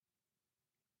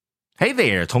Hey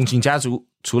there， 通勤家族！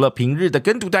除了平日的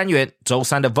跟读单元、周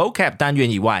三的 vocab 单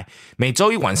元以外，每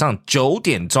周一晚上9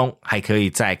点钟还可以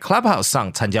在 Clubhouse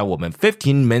上参加我们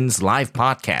15 Minutes Live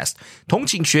Podcast 通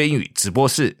勤学英语直播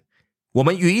室。我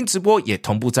们语音直播也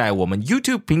同步在我们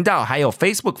YouTube 频道还有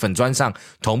Facebook 粉专上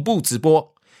同步直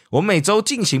播。我们每周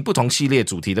进行不同系列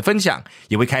主题的分享，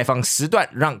也会开放时段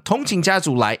让通勤家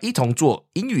族来一同做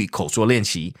英语口说练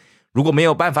习。如果没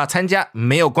有办法参加，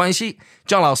没有关系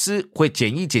，John老师会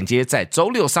简易简洁在周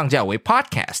六上架为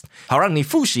podcast， 好让你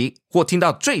复习或听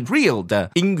到最 real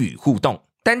的英语互动。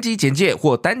单集简介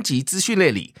或单集资讯列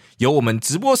里有我们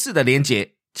直播室的连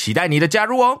结，期待你的加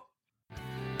入哦。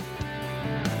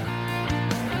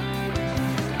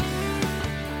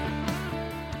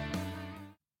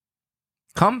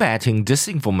Combating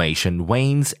disinformation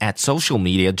wanes at social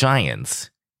media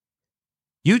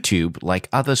giants.YouTube, like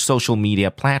other social media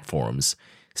platforms,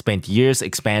 spent years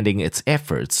expanding its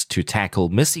efforts to tackle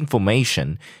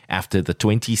misinformation after the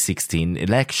 2016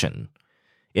 election.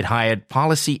 It hired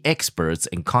policy experts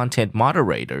and content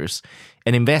moderators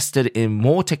and invested in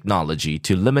more technology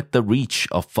to limit the reach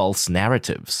of false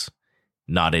narratives.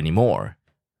 Not anymore.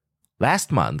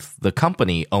 Last month, the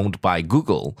company owned by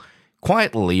Google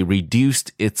quietly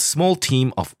reduced its small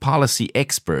team of policy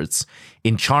experts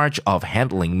in charge of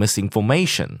handling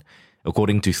misinformation,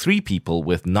 according to 3 people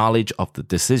with knowledge of the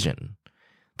decision.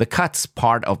 The cut's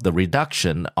part of the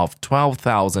reduction of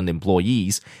 12,000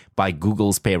 employees by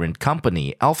Google's parent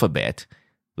company, Alphabet,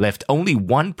 left only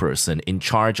 1 person in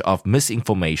charge of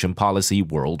misinformation policy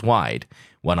worldwide,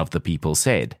 one of the people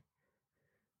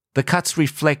said.The cuts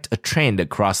reflect a trend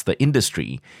across the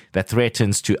industry that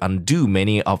threatens to undo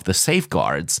many of the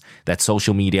safeguards that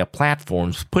social media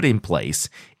platforms put in place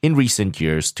in recent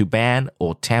years to ban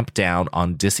or tamp down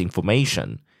on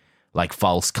disinformation, like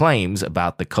false claims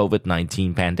about the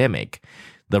COVID-19 pandemic,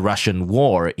 the Russian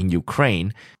war in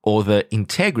Ukraine, or the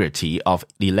integrity of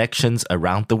elections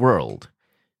around the world.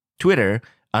 Twitter,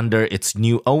 under its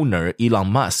new owner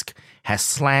Elon Musk, has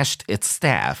slashed its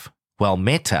staff,while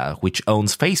Meta, which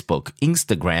owns Facebook,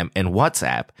 Instagram, and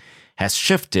WhatsApp, has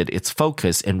shifted its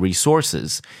focus and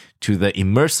resources to the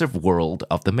immersive world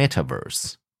of the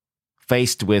metaverse.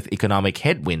 Faced with economic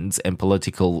headwinds and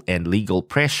political and legal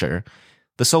pressure,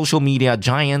 the social media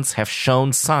giants have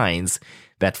shown signs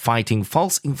that fighting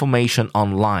false information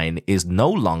online is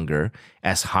no longer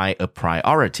as high a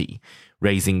priority,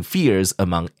 raising fears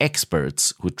among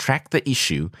experts who track the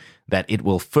issue that it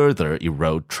will further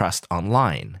erode trust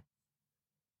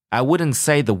online.I wouldn't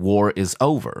say the war is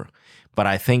over, but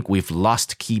I think we've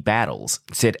lost key battles,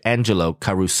 said Angelo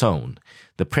Carusone,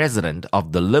 the president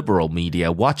of the liberal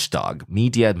media watchdog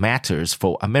Media Matters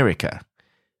for America.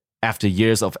 After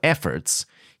years of efforts,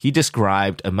 he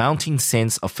described a mounting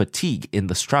sense of fatigue in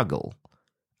the struggle.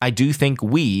 I do think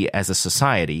we, as a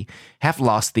society, have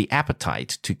lost the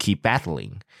appetite to keep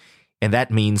battling, and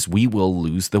that means we will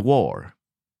lose the war.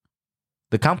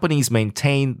 The companies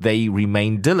maintain they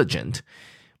remain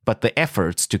diligent,But the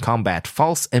efforts to combat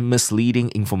false and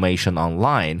misleading information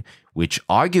online, which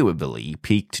arguably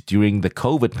peaked during the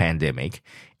COVID pandemic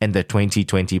and the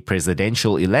 2020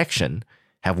 presidential election,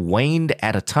 have waned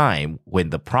at a time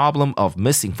when the problem of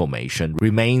misinformation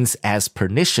remains as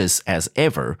pernicious as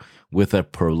ever with a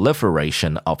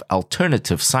proliferation of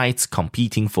alternative sites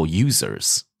competing for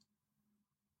users.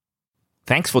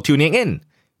 Thanks for tuning in.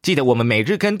记得我们每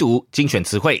日跟读、精选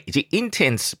词汇以及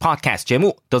Intense Podcast 节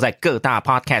目都在各大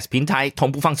Podcast 平台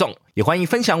同步放送，也欢迎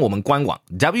分享我们官网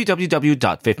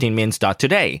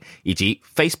www.15minutes.today 以及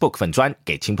Facebook 粉专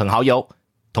给亲朋好友。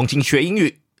通勤学英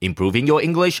语 Improving your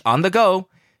English on the go.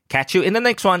 Catch you in the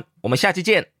next one. 我们下期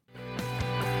见。